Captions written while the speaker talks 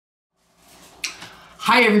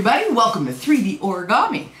Hi everybody, welcome to 3D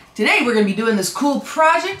Origami. Today we're going to be doing this cool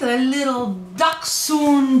project, a little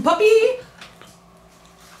Dachshund puppy.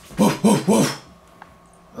 Woof, woof,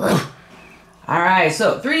 woof. Alright,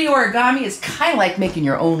 so 3D Origami is kind of like making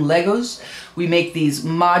your own Legos. We make these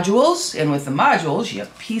modules, and with the modules you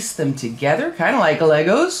piece them together, kind of like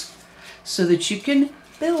Legos, so that you can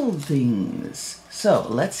build things. So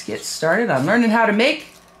let's get started on learning how to make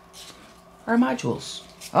our modules.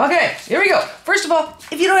 Okay, here we go. First of all,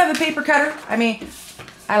 if you don't have a paper cutter,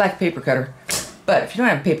 I like a paper cutter, but if you don't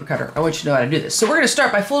have a paper cutter, I want you to know how to do this. So we're going to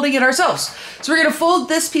start by folding it ourselves. So we're going to fold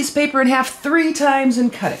this piece of paper in half 3 times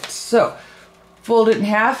and cut it. So fold it in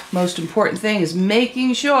half. Most important thing is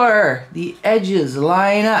making sure the edges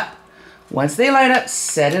line up. Once they line up,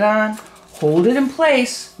 set it on, hold it in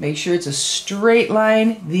place, make sure it's a straight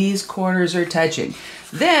line, these corners are touching.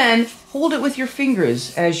 Then hold it with your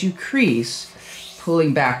fingers as you crease,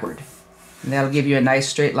 pulling backward. And that'll give you a nice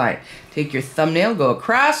straight line. Take your thumbnail, go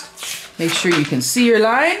across, make sure you can see your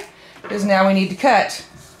line, because now we need to cut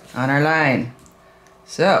on our line.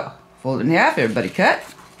 So, fold it in half, everybody cut.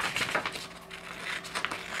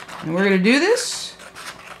 And we're going to do this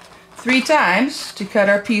 3 times to cut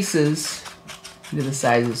our pieces into the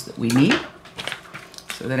sizes that we need.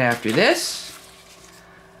 So then after this,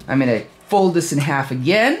 I'm going to fold this in half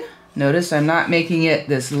again. Notice I'm not making it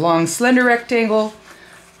this long slender rectangle,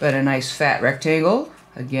 but a nice fat rectangle.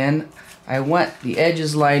 Again, I want the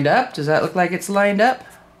edges lined up. Does that look like it's lined up?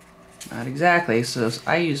 Not exactly. So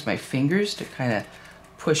I use my fingers to kind of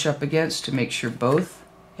push up against to make sure both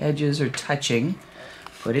edges are touching.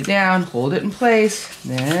 Put it down, hold it in place,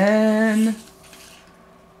 then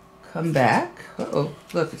come back. Uh-oh,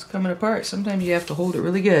 look, it's coming apart. Sometimes you have to hold it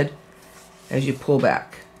really good as you pull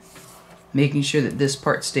back, making sure that this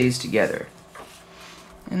part stays together.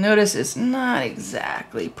 And notice it's not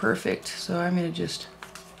exactly perfect, so I'm going to just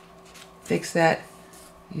fix that.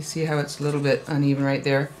 You see how it's a little bit uneven right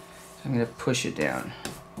there? I'm going to push it down.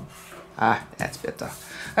 Ah, that's better.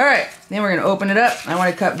 Alright, then we're going to open it up. I want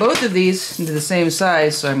to cut both of these into the same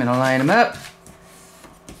size, so I'm going to line them up,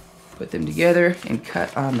 put them together, and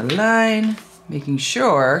cut on the line, making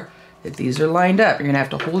sure that these are lined up. You're going to have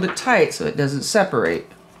to hold it tight so it doesn't separate.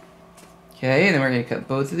 Okay, and then we're going to cut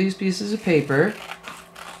both of these pieces of paper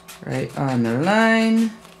right on the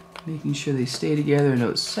line, making sure they stay together and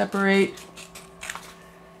don't separate.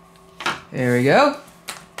 There we go.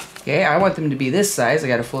 Okay, I want them to be this size. I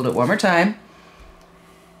got to fold it one more time.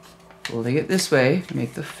 Folding it this way,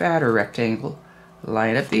 make the fatter rectangle.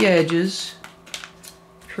 Line up the edges,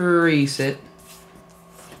 crease it,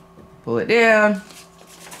 pull it down,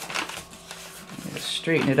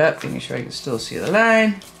 straighten it up, making sure I can still see the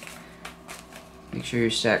line. Make sure you're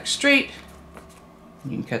stacked straight.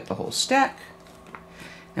 You can cut the whole stack.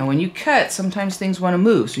 Now when you cut, sometimes things want to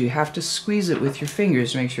move, so you have to squeeze it with your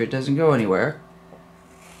fingers to make sure it doesn't go anywhere.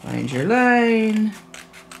 Find your line,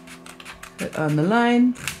 cut on the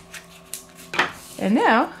line, and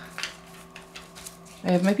now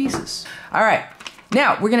I have my pieces. Alright,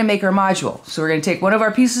 now we're going to make our module. So we're going to take one of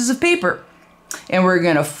our pieces of paper and we're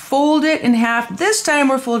going to fold it in half. This time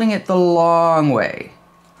we're folding it the long way.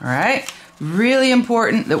 Alright? Really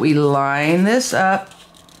important that we line this up,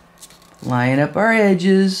 line up our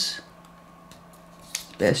edges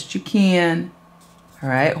best you can.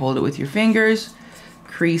 Alright, hold it with your fingers,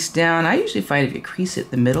 crease down. I usually find if you crease it in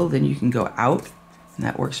the middle, then you can go out, and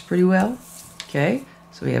that works pretty well. Okay,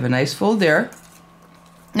 so we have a nice fold there.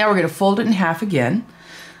 Now we're going to fold it in half again.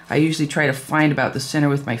 I usually try to find about the center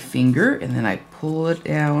with my finger, and then I pull it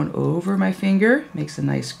down over my finger, makes a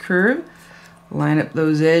nice curve. Line up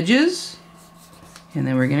those edges. And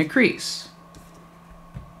then we're going to crease.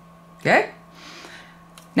 Okay?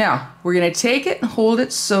 Now, we're going to take it and hold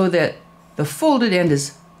it so that the folded end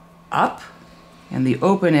is up and the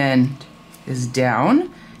open end is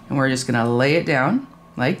down. And we're just going to lay it down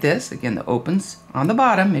like this. Again, the open's on the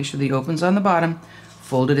bottom. Make sure the open's on the bottom.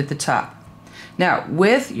 Fold it at the top. Now,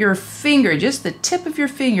 with your finger, just the tip of your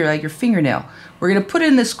finger, like your fingernail, we're going to put it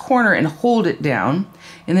in this corner and hold it down.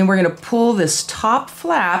 And then we're going to pull this top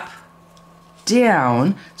flap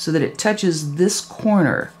down so that it touches this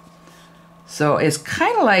corner. So it's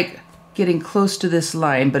kind of like getting close to this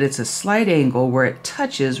line, but it's a slight angle where it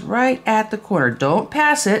touches right at the corner. Don't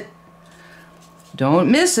pass it.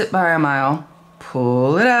 Don't miss it by a mile.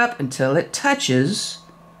 Pull it up until it touches,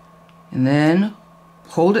 and then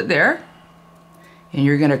hold it there. And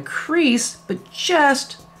you're going to crease, but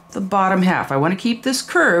just the bottom half. I want to keep this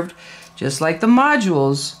curved, just like the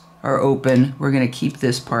modules are open. We're going to keep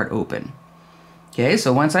this part open. Okay,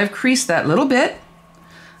 so once I've creased that little bit,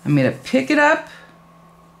 I'm going to pick it up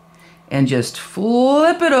and just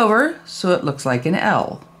flip it over so it looks like an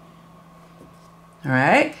L. All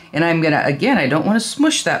right, and I'm gonna, again, I don't want to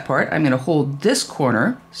smush that part. I'm gonna hold this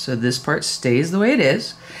corner so this part stays the way it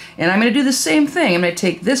is. And I'm gonna do the same thing. I'm gonna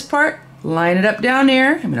take this part, line it up down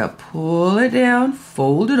there. I'm gonna pull it down,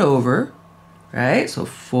 fold it over, right? So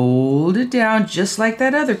fold it down just like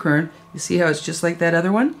that other kern. You see how it's just like that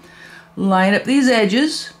other one? Line up these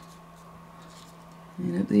edges.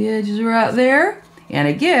 Line up the edges right there. And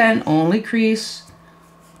again, only crease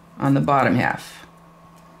on the bottom half.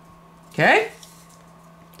 Okay?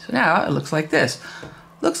 So now it looks like this.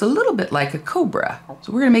 Looks a little bit like a cobra.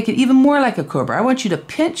 So we're gonna make it even more like a cobra. I want you to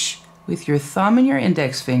pinch with your thumb and your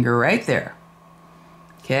index finger right there.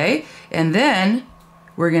 Okay? And then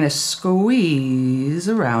we're gonna squeeze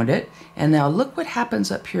around it. And now look what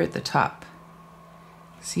happens up here at the top.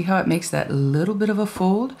 See how it makes that little bit of a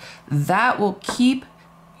fold? That will keep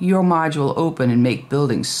your module open and make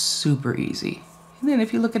building super easy. And then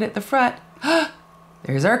if you look at it at the front,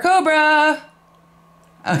 there's our cobra.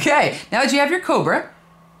 Okay, now that you have your cobra,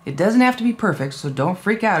 it doesn't have to be perfect, so don't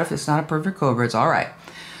freak out if it's not a perfect cobra, it's all right.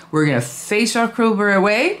 We're gonna face our cobra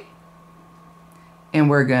away,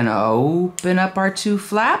 and we're gonna open up our two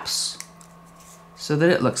flaps so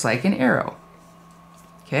that it looks like an arrow.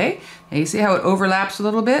 Okay, now you see how it overlaps a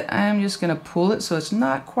little bit? I'm just gonna pull it so it's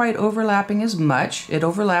not quite overlapping as much. It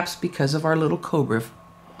overlaps because of our little cobra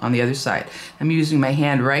on the other side. I'm using my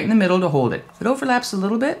hand right in the middle to hold it. If it overlaps a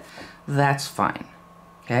little bit, that's fine.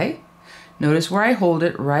 Okay, notice where I hold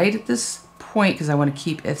it right at this point because I want to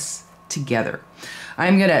keep it together.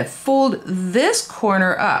 I'm going to fold this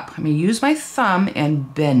corner up. I'm going to use my thumb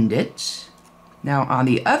and bend it. Now on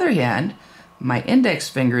the other hand, my index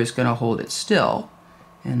finger is going to hold it still,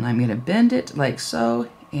 and I'm going to bend it like so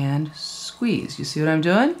and squeeze. You see what I'm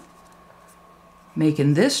doing?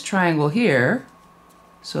 Making this triangle here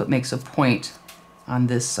so it makes a point on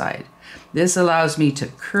this side. This allows me to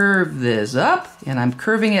curve this up, and I'm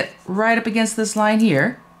curving it right up against this line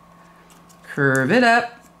here. Curve it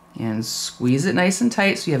up and squeeze it nice and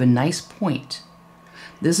tight so you have a nice point.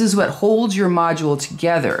 This is what holds your module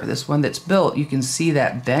together. This one that's built, you can see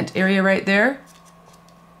that bent area right there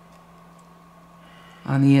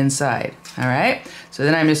on the inside. All right, so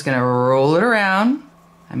then I'm just gonna roll it around.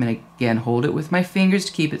 I'm gonna, again, hold it with my fingers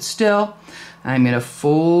to keep it still. I'm gonna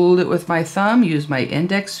fold it with my thumb, use my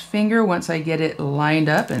index finger once I get it lined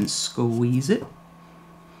up and squeeze it.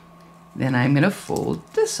 Then I'm gonna fold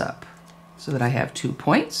this up so that I have 2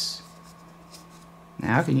 points.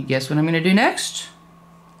 Now, can you guess what I'm gonna do next?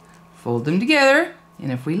 Fold them together,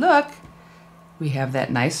 and if we look, we have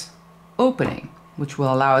that nice opening, which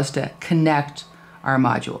will allow us to connect our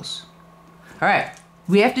modules. All right,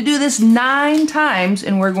 we have to do this 9 times,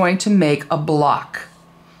 and we're going to make a block.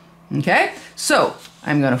 Okay, so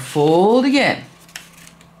I'm gonna fold again.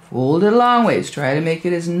 Fold it a long ways. Try to make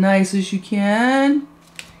it as nice as you can.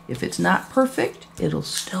 If it's not perfect, it'll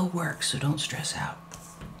still work, so don't stress out.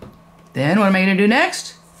 Then what am I gonna do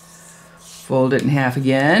next? Fold it in half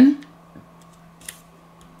again.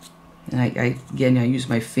 And again, I use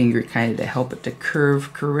my finger kind of to help it to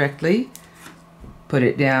curve correctly. Put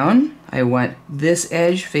it down. I want this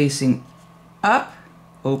edge facing up,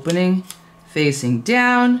 opening, facing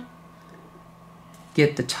down.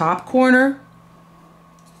 Get the top corner,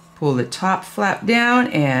 pull the top flap down,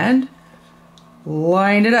 and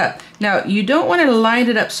line it up. Now, you don't want to line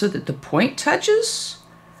it up so that the point touches.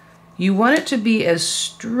 You want it to be as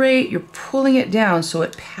straight. You're pulling it down so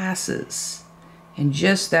it passes. And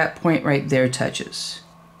just that point right there touches.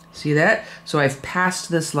 See that? So I've passed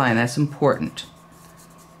this line. That's important.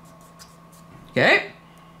 Okay?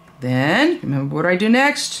 Then, remember what do I do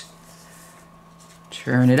next?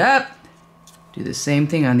 Turn it up. Do the same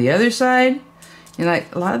thing on the other side. And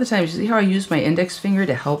a lot of the times, you see how I use my index finger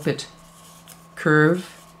to help it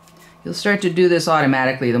curve? You'll start to do this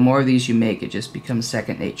automatically. The more of these you make, it just becomes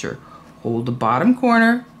second nature. Hold the bottom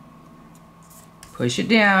corner, push it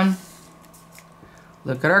down.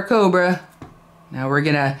 Look at our cobra. Now we're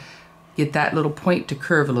gonna get that little point to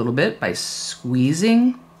curve a little bit by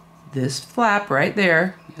squeezing this flap right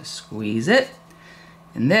there. Squeeze it.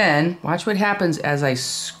 And then, watch what happens as I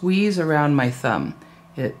squeeze around my thumb.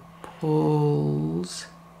 It pulls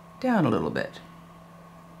down a little bit.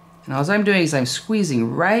 And all I'm doing is I'm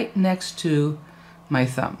squeezing right next to my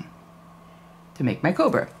thumb to make my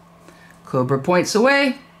cobra. Cobra points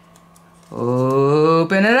away.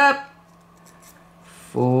 Open it up.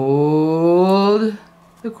 Fold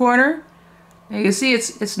the corner. Now you can see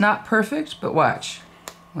it's not perfect, but watch.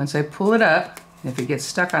 Once I pull it up, if it gets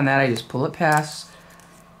stuck on that, I just pull it past.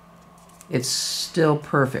 It's still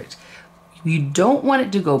perfect. You don't want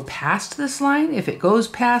it to go past this line. If it goes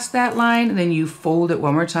past that line, then you fold it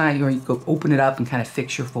one more time, or you go open it up and kind of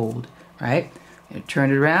fix your fold, right? And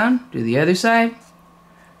turn it around, do the other side,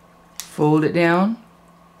 fold it down.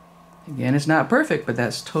 Again, it's not perfect, but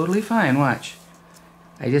that's totally fine, watch.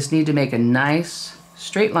 I just need to make a nice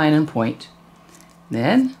straight line and point.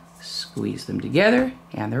 Then squeeze them together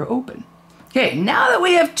and they're open. Okay, now that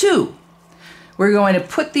we have two, we're going to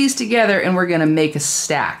put these together and we're going to make a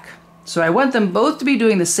stack. So I want them both to be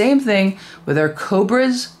doing the same thing with our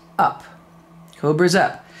cobras up. Cobras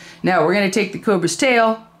up. Now we're going to take the cobra's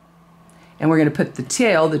tail and we're going to put the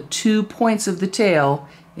tail, the 2 points of the tail,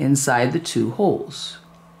 inside the 2 holes.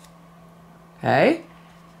 Okay?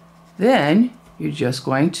 Then you're just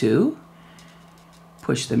going to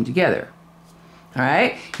push them together. All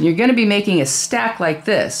right? And you're going to be making a stack like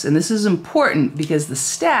this. And this is important because the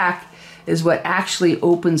stack is what actually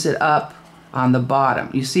opens it up on the bottom.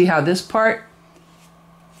 You see how this part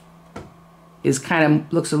is kind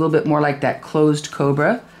of looks a little bit more like that closed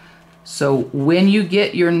cobra. So when you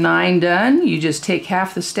get your 9 done, you just take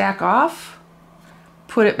half the stack off,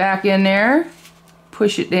 put it back in there,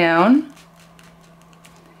 push it down,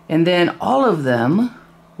 and then all of them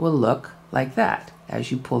will look like that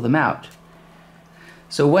as you pull them out.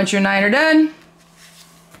 So once your 9 are done,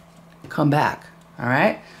 come back, all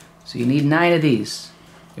right? So you need 9 of these.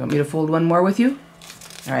 You want me to fold one more with you?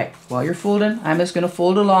 All right, while you're folding, I'm just gonna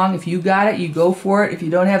fold along. If you got it, you go for it. If you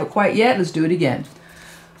don't have it quite yet, let's do it again.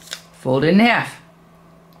 Fold it in half.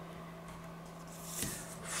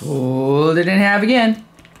 Fold it in half again.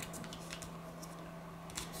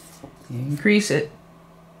 Increase it.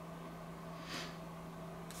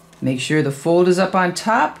 Make sure the fold is up on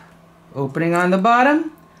top, opening on the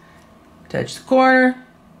bottom. Touch the corner.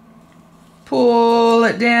 Pull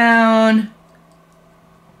it down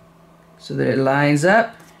so that it lines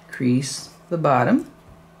up. Crease the bottom.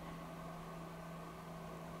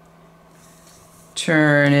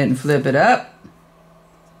 Turn it and flip it up.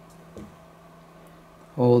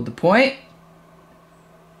 Hold the point.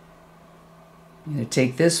 I'm going to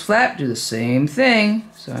take this flap, do the same thing.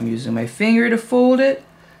 So I'm using my finger to fold it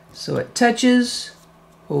so it touches.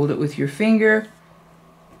 Hold it with your finger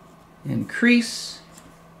and crease.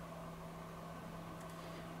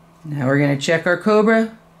 Now we're going to check our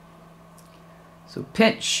cobra. So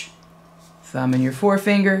pinch, thumb and your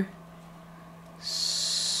forefinger,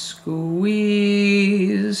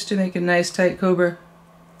 squeeze to make a nice tight cobra.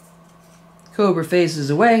 Cobra faces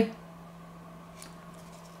away.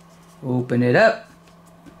 Open it up.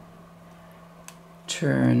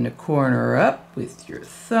 Turn the corner up with your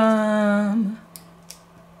thumb.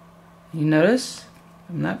 You notice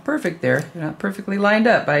I'm not perfect there. They're not perfectly lined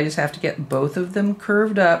up, but I just have to get both of them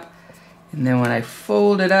curved up. And then when I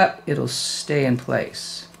fold it up, it'll stay in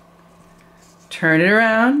place. Turn it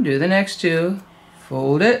around, do the next 2,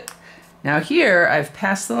 fold it. Now here, I've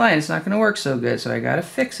passed the line. It's not going to work so good, so I got to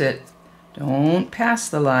fix it. Don't pass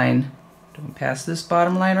the line. Don't pass this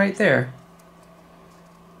bottom line right there.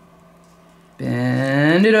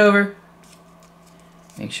 Bend it over.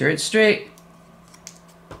 Make sure it's straight.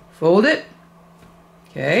 Fold it.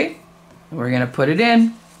 Okay. And we're going to put it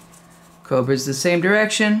in. Cobra's the same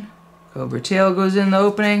direction. Cobra tail goes in the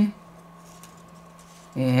opening.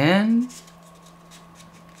 And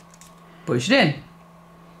push it in.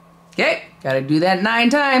 Okay. Got to do that 9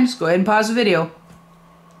 times. Go ahead and pause the video.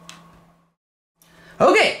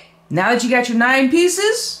 Okay. Now that you got your 9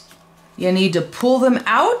 pieces, you need to pull them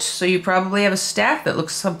out. So you probably have a stack that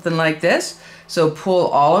looks something like this. So pull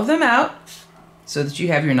all of them out so that you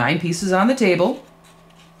have your 9 pieces on the table.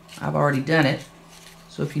 I've already done it.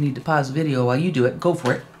 So if you need to pause the video while you do it, go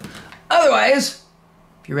for it. Otherwise,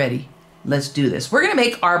 if you're ready, let's do this. We're gonna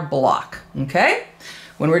make our block, okay?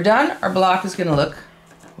 When we're done, our block is gonna look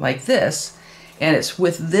like this. And it's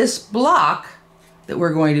with this block that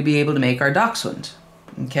we're going to be able to make our dachshund.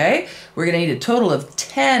 Okay, we're going to need a total of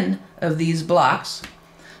 10 of these blocks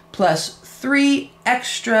plus 3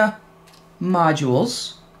 extra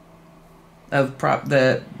modules of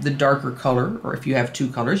the darker color, or if you have 2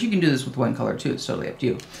 colors, you can do this with 1 color too. It's totally up to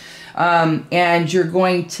you. And you're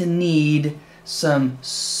going to need some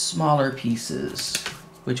smaller pieces,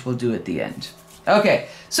 which we'll do at the end. Okay,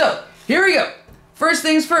 so here we go. First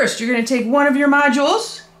things first, you're going to take one of your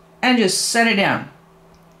modules and just set it down.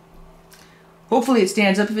 Hopefully it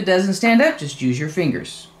stands up. If it doesn't stand up, just use your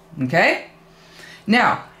fingers. Okay?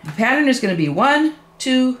 Now, the pattern is going to be 1,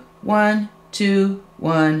 2, 1, 2,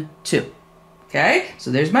 1, 2. Okay? So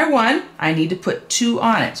there's my 1. I need to put 2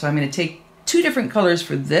 on it. So I'm going to take 2 different colors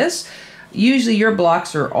for this. Usually your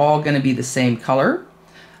blocks are all going to be the same color.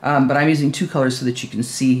 but I'm using 2 colors so that you can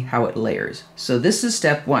see how it layers. So this is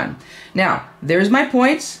step 1. Now, there's my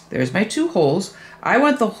points, there's my 2 holes. I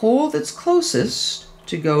want the hole that's closest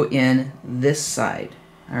to go in this side,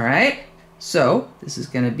 all right? So this is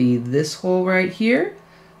gonna be this hole right here,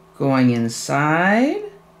 going inside.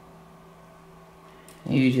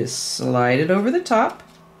 And you just slide it over the top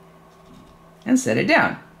and set it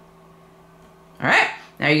down. All right,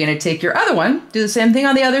 now you're gonna take your other one, do the same thing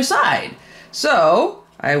on the other side. So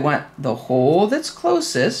I want the hole that's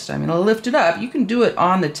closest, I'm gonna lift it up. You can do it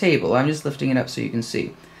on the table. I'm just lifting it up so you can see.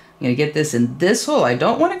 I'm gonna get this in this hole. I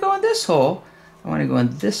don't wanna go in this hole. I wanna go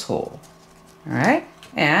in this hole, all right?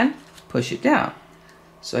 And push it down.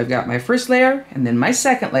 So I've got my first layer and then my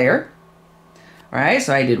second layer. All right,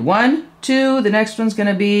 so I did 1, 2, the next one's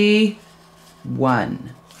gonna be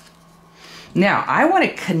 1. Now, I want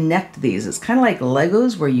to connect these. It's kind of like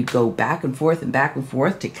Legos where you go back and forth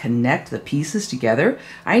to connect the pieces together.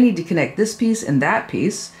 I need to connect this piece and that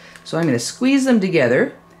piece. So I'm going to squeeze them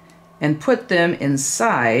together and put them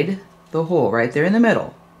inside the hole right there in the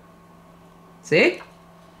middle. See?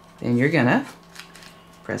 Then you're going to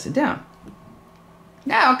press it down.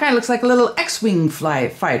 Now it kind of looks like a little X-Wing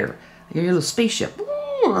fighter. Your little spaceship.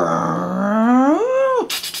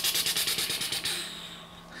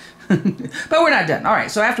 But we're not done. All right,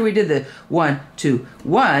 so after we did the 1, 2,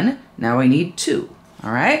 1, now we need 2.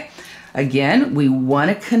 All right? Again, we want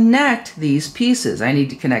to connect these pieces. I need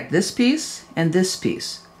to connect this piece and this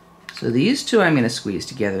piece. So these 2 I'm going to squeeze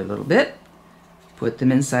together a little bit. Put them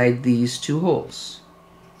inside these 2 holes.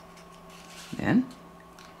 Then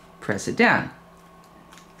press it down.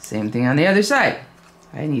 Same thing on the other side.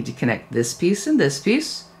 I need to connect this piece and this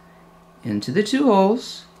piece into the 2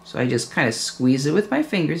 holes. So I just kind of squeeze it with my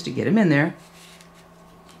fingers to get them in there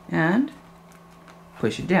and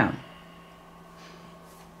push it down.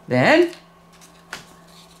 Then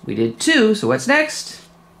we did 2, so what's next?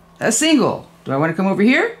 A single. Do I want to come over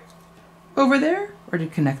here, over there, or to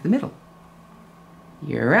connect the middle?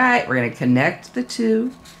 You're right, we're going to connect the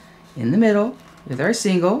 2 in the middle with our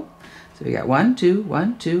single. So we got 1, 2,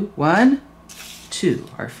 1, 2, 1, 2.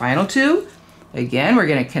 Our final 2. Again, we're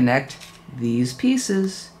going to connect these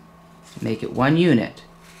pieces to make it 1 unit.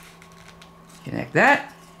 Connect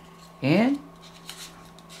that and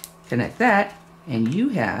connect that, and you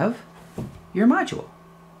have your module.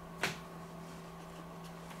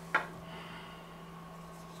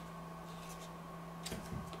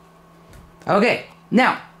 Okay,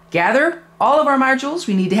 now gather all of our modules.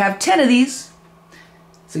 We need to have 10 of these.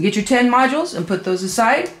 So get your 10 modules and put those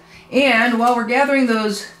aside. And while we're gathering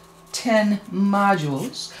those 10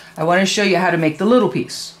 modules, I want to show you how to make the little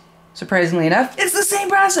piece. Surprisingly enough, it's the same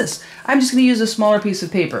process. I'm just going to use a smaller piece of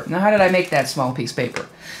paper. Now, how did I make that small piece of paper?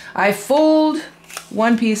 I fold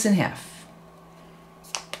 1 piece in half.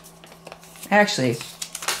 Actually,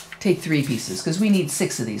 take 3 pieces because we need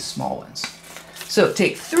 6 of these small ones. So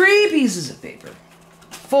take 3 pieces of paper,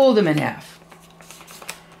 fold them in half.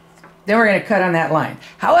 Then we're going to cut on that line.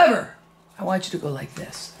 However, I want you to go like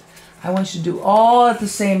this. I want you to do all at the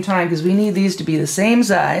same time because we need these to be the same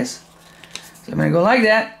size. So I'm going to go like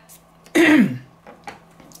that.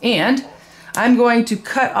 And I'm going to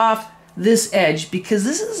cut off this edge because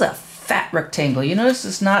this is a fat rectangle. You notice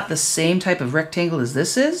it's not the same type of rectangle as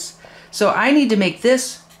this is. So I need to make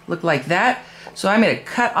this look like that. So I'm going to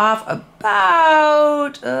cut off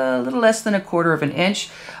about a little less than 1/4 inch.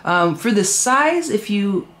 For the size, if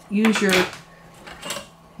you use your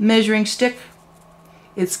measuring stick,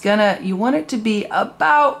 you want it to be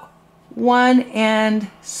about 1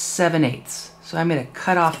 7/8. So I'm going to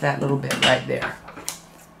cut off that little bit right there.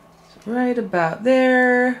 So right about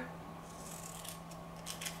there.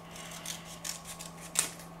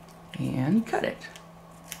 And cut it.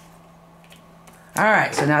 All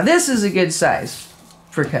right, so now this is a good size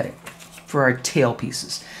for cutting, for our tail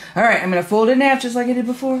pieces. All right, I'm going to fold it in half just like I did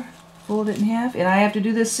before. Fold it in half, and I have to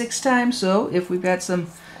do this 6 times, so if we've got some,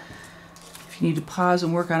 if you need to pause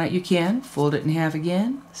and work on it, you can. Fold it in half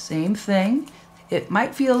again, same thing. It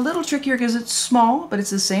might feel a little trickier because it's small, but it's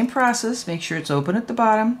the same process. Make sure it's open at the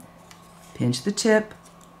bottom, pinch the tip,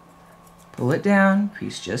 pull it down,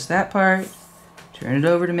 crease just that part, turn it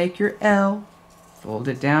over to make your L, fold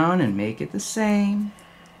it down and make it the same,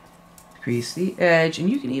 crease the edge, and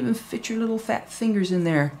you can even fit your little fat fingers in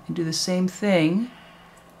there and do the same thing.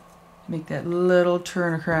 Make that little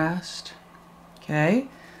turn across. Okay,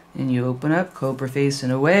 and you open up, cobra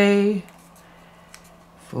facing away,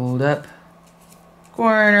 fold up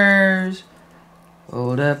corners,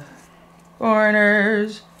 fold up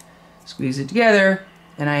corners, squeeze it together,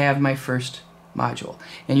 and I have my first module.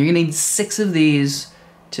 And you're going to need 6 of these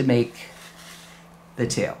to make the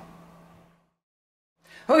tail.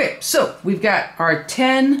 Okay, so we've got our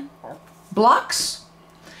 10 blocks.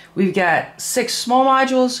 We've got 6 small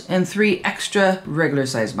modules and 3 extra regular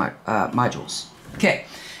size modules. Okay,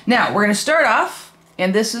 now we're gonna start off,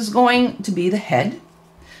 and this is going to be the head,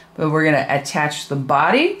 but we're gonna attach the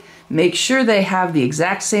body. Make sure they have the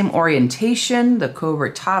exact same orientation, the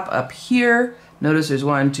covert top up here. Notice there's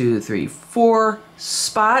 1, 2, 3, 4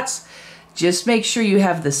 spots. Just make sure you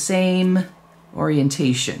have the same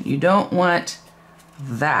orientation. You don't want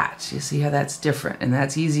that. You see how that's different, and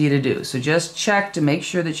that's easy to do. So just check to make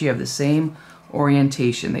sure that you have the same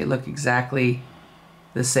orientation. They look exactly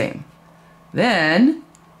the same. Then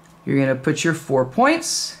you're gonna put your 4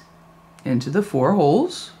 points into the 4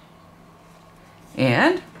 holes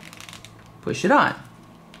and push it on.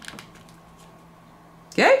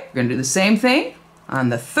 Okay, we're gonna do the same thing on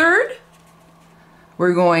the third.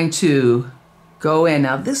 We're going to go in.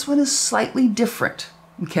 Now this one is slightly different,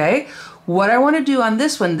 okay? What I wanna do on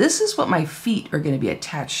this one, this is what my feet are gonna be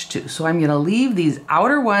attached to. So I'm gonna leave these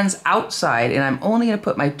outer ones outside, and I'm only gonna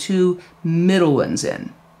put my 2 middle ones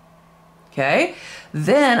in, okay?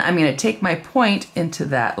 Then I'm gonna take my point into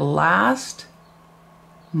that last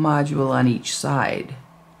module on each side.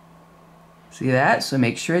 See that? So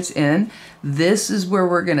make sure it's in. This is where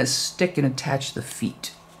we're gonna stick and attach the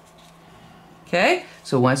feet. Okay?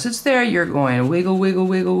 So once it's there, you're going to wiggle, wiggle,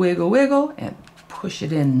 wiggle, wiggle, wiggle, and push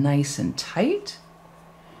it in nice and tight.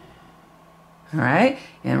 All right?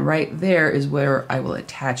 And right there is where I will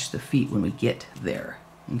attach the feet when we get there.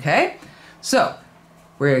 Okay? So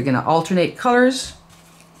we're gonna alternate colors.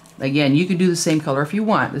 Again, you can do the same color if you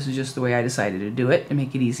want. This is just the way I decided to do it to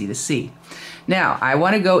make it easy to see. Now, I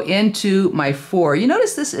want to go into my 4. You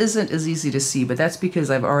notice this isn't as easy to see, but that's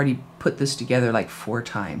because I've already put this together like 4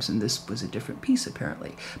 times, and this was a different piece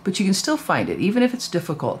apparently. But you can still find it, even if it's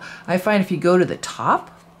difficult. I find if you go to the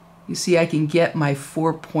top, you see I can get my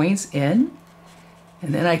 4 points in,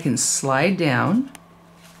 and then I can slide down,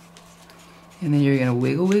 and then you're going to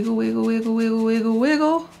wiggle, wiggle, wiggle, wiggle, wiggle, wiggle,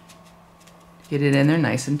 wiggle. Get it in there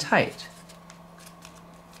nice and tight.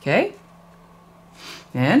 Okay?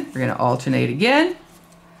 And we're gonna alternate again.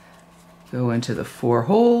 Go into the 4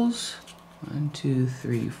 holes. 1, 2,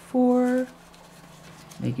 3, 4.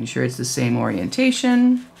 Making sure it's the same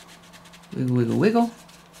orientation. Wiggle, wiggle, wiggle.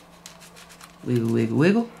 Wiggle, wiggle,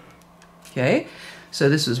 wiggle. Okay? So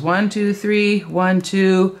this is 1, 2, 3, 1,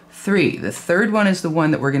 2, 3. The third one is the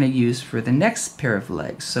one that we're gonna use for the next pair of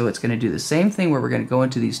legs. So it's gonna do the same thing where we're gonna go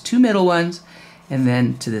into these 2 middle ones and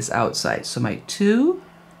then to this outside. So my 2,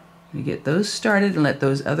 I'm gonna get those started and let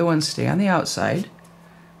those other ones stay on the outside.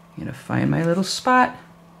 I'm gonna find my little spot.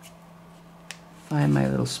 Find my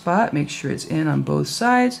little spot, make sure it's in on both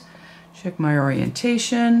sides. Check my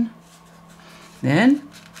orientation. Then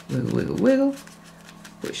wiggle, wiggle, wiggle.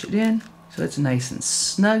 Push it in so it's nice and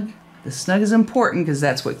snug. The snug is important because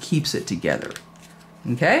that's what keeps it together.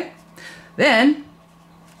 Okay? Then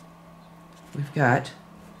we've got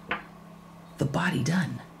the body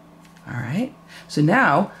done. All right? So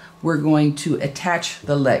now we're going to attach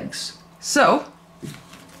the legs. So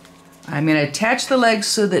I'm going to attach the legs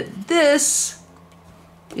so that this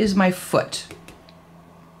is my foot,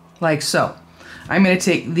 like so. I'm going to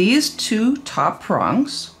take these 2 top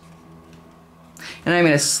prongs and I'm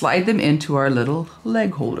going to slide them into our little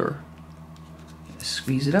leg holder.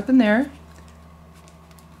 Squeeze it up in there,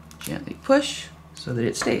 gently push so that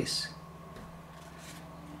it stays.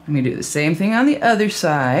 I'm going to do the same thing on the other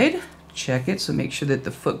side. Check it, so make sure that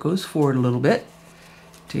the foot goes forward a little bit.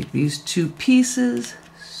 Take these 2 pieces,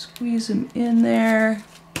 squeeze them in there.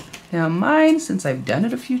 Now mine, since I've done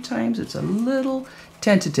it a few times, it's a little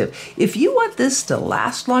tentative. If you want this to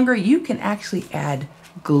last longer, you can actually add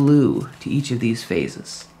glue to each of these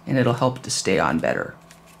phases, and it'll help to stay on better.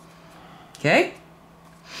 Okay?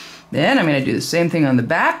 Then I'm going to do the same thing on the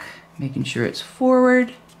back, making sure it's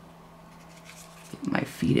forward. Get my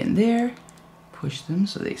feet in there. Push them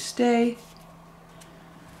so they stay.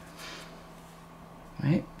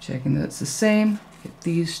 Right, checking that it's the same. Get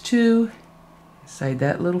these 2 inside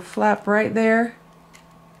that little flap right there.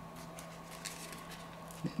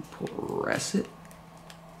 Then press it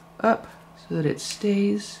up so that it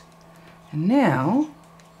stays. And now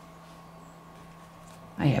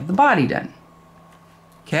I have the body done.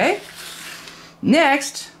 Okay?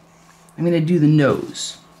 Next, I'm going to do the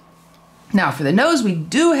nose. Now for the nose, we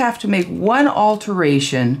do have to make one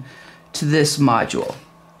alteration to this module.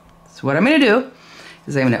 So what I'm going to do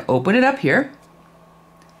is I'm going to open it up here,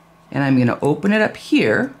 and I'm going to open it up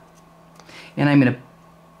here, and I'm going to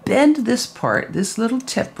bend this part, this little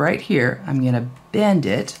tip right here, I'm going to bend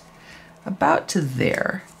it about to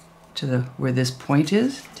there. to where this point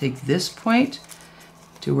is. Take this point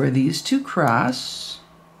to where these two cross.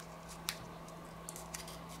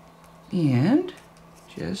 And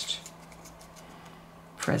just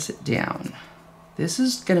press it down. This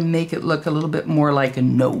is gonna make it look a little bit more like a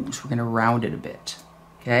nose. We're gonna round it a bit,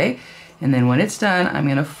 okay? And then when it's done, I'm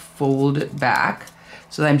gonna fold it back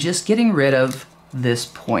so that I'm just getting rid of this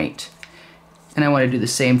point. And I wanna do the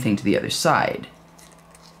same thing to the other side.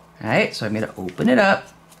 All right, so I'm gonna open it up,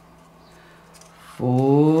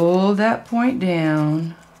 fold that point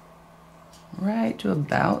down, right to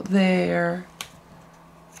about there,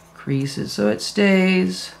 crease it so it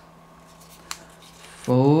stays,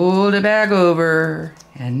 fold it back over,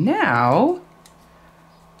 and now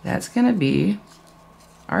that's gonna be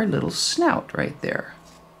our little snout right there.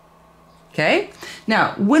 Okay,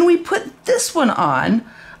 now when we put this one on,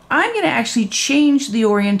 I'm gonna actually change the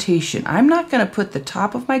orientation. I'm not gonna put the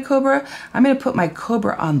top of my cobra, I'm gonna put my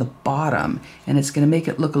cobra on the bottom, and it's gonna make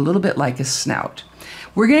it look a little bit like a snout.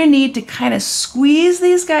 We're gonna need to kind of squeeze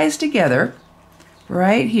these guys together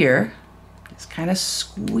right here, just kind of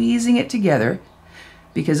squeezing it together,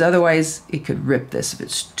 because otherwise it could rip this if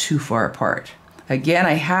it's too far apart. Again,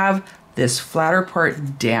 I have this flatter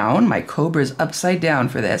part down. My cobra is upside down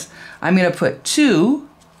for this. I'm gonna put 2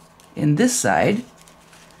 in this side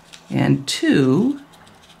and 2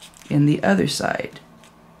 in the other side.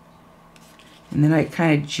 And then I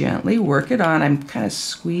kind of gently work it on. I'm kind of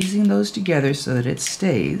squeezing those together so that it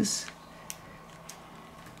stays.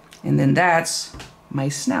 And then that's my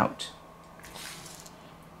snout.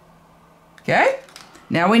 Okay?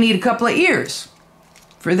 Now we need a couple of ears.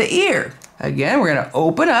 For the ear, again, we're gonna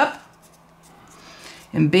open up,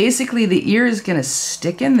 and basically the ear is gonna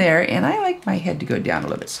stick in there, and I like my head to go down a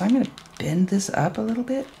little bit, so I'm gonna bend this up a little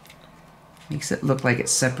bit. Makes it look like it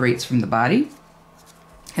separates from the body.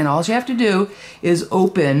 And all you have to do is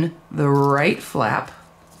open the right flap,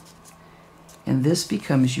 and this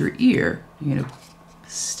becomes your ear. You're gonna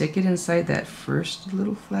stick it inside that first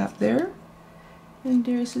little flap there, and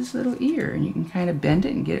there's this little ear, and you can kind of bend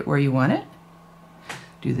it and get it where you want it.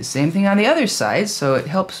 Do the same thing on the other side, so it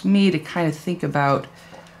helps me to kind of think about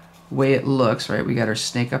the way it looks, right? We got our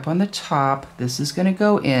snake up on the top. This is gonna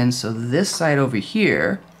go in, so this side over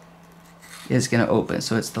here is gonna open.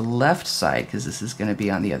 So it's the left side, because this is gonna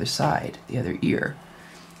be on the other side, the other ear.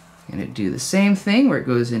 I'm gonna do the same thing where it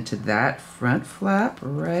goes into that front flap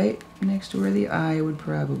right next to where the eye would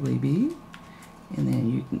probably be. And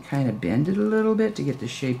then you can kind of bend it a little bit to get the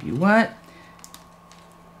shape you want.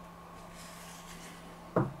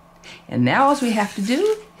 And now all we have to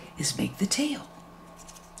do is make the tail.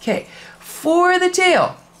 Okay, for the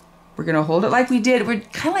tail, we're gonna hold it like we did. We're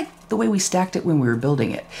kind of like the way we stacked it when we were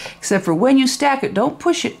building it. Except for when you stack it, don't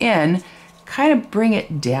push it in, kind of bring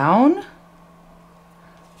it down.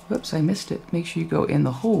 Whoops, I missed it. Make sure you go in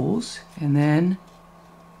the holes and then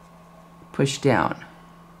push down.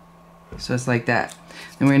 So it's like that.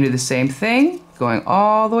 Then we're gonna do the same thing, going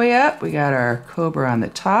all the way up. We got our cobra on the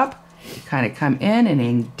top. You kind of come in and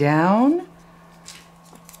angle down.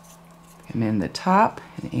 Come in the top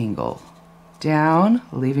and angle down,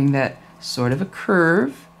 leaving that sort of a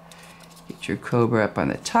curve. Get your cobra up on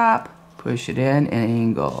the top, push it in and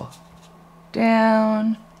angle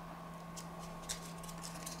down.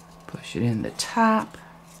 Push it in the top.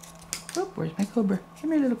 Oh, where's my cobra?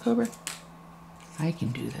 Come here, little cobra. I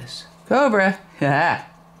can do this. Cobra! In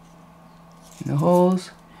the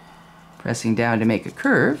holes, pressing down to make a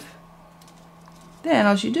curve. Then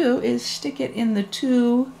all you do is stick it in the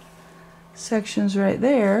 2 sections right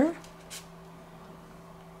there,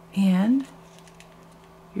 and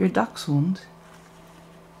your dachshund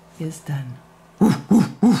is done. Woof,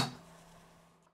 woof, woof.